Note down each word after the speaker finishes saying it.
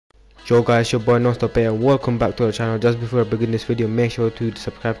Yo guys, your boy NonStop here and welcome back to the channel. Just before I begin this video, make sure to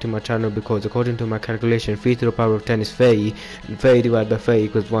subscribe to my channel because according to my calculation 3 to the power of 10 is 30 and 30 divided by 30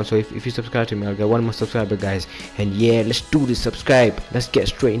 equals 1. So if you subscribe to me, I'll get one more subscriber, guys. And yeah, let's do this. Subscribe. Let's get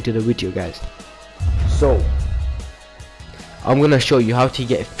straight into the video, guys. So I'm gonna show you how to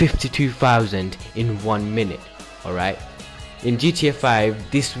get 52,000 in 1 minute. Alright, in GTA 5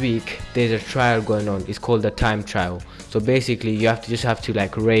 this week there's a trial going on. It's called the time trial. So basically you have to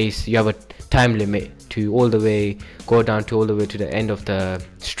like race. You have a time limit to all the way go down to all the way to the end of the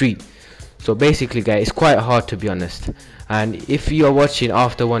street. So basically guys, it's quite hard to be honest, and if you're watching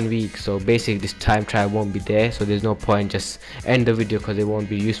after 1 week, so basically this time trial won't be there, so there's no point. Just end the video because it won't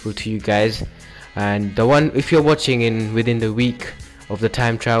be useful to you guys. And the one, if you're watching within the week of the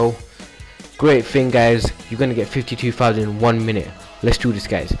time trial, great thing guys, you're gonna get 52,000 in 1 minute. Let's do this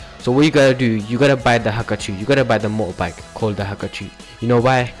guys. So what you gotta do, you gotta buy the Hakachu. You gotta buy the motorbike called the Hakachu. You know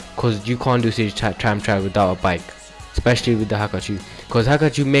why? Because you can't do this time trial without a bike, especially with the Hakachu, because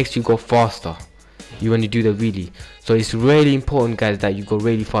Hakachu makes you go faster when you do the wheelie. So it's really important guys that you go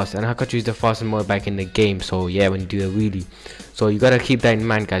really fast, and Hakachu is the fastest motorbike in the game. So yeah, when you do the wheelie, so you gotta keep that in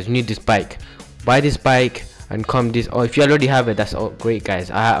mind guys. You need this bike. Buy this bike and come this, or if you already have it, that's great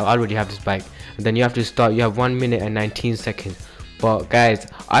guys. I already have this bike. And then you have to start. You have 1 minute and 19 seconds. But guys,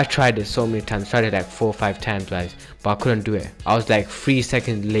 I tried it so many times, tried it like 4 or 5 times guys, but I couldn't do it. I was like 3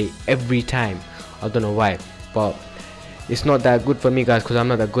 seconds late every time. I don't know why, but it's not that good for me guys, because I'm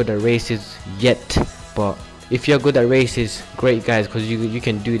not that good at races yet. But if you're good at races, great guys, because you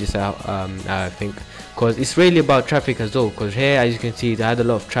can do this I think, because it's really about traffic as well. Because here, as you can see, I had a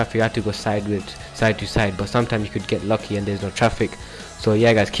lot of traffic. I had to go side to side, but sometimes you could get lucky and there's no traffic. So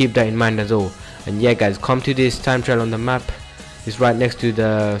yeah guys, keep that in mind as well. And yeah guys, come to this time trial on the map. It's right next to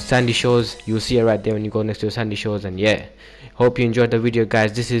the sandy shores. You'll see it right there when you go next to the sandy shores. And yeah, hope you enjoyed the video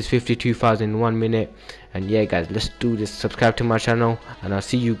guys. This is 52,000 in 1 minute. And yeah guys, let's do this. Subscribe to my channel and I'll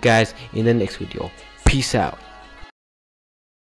see you guys in the next video. Peace out.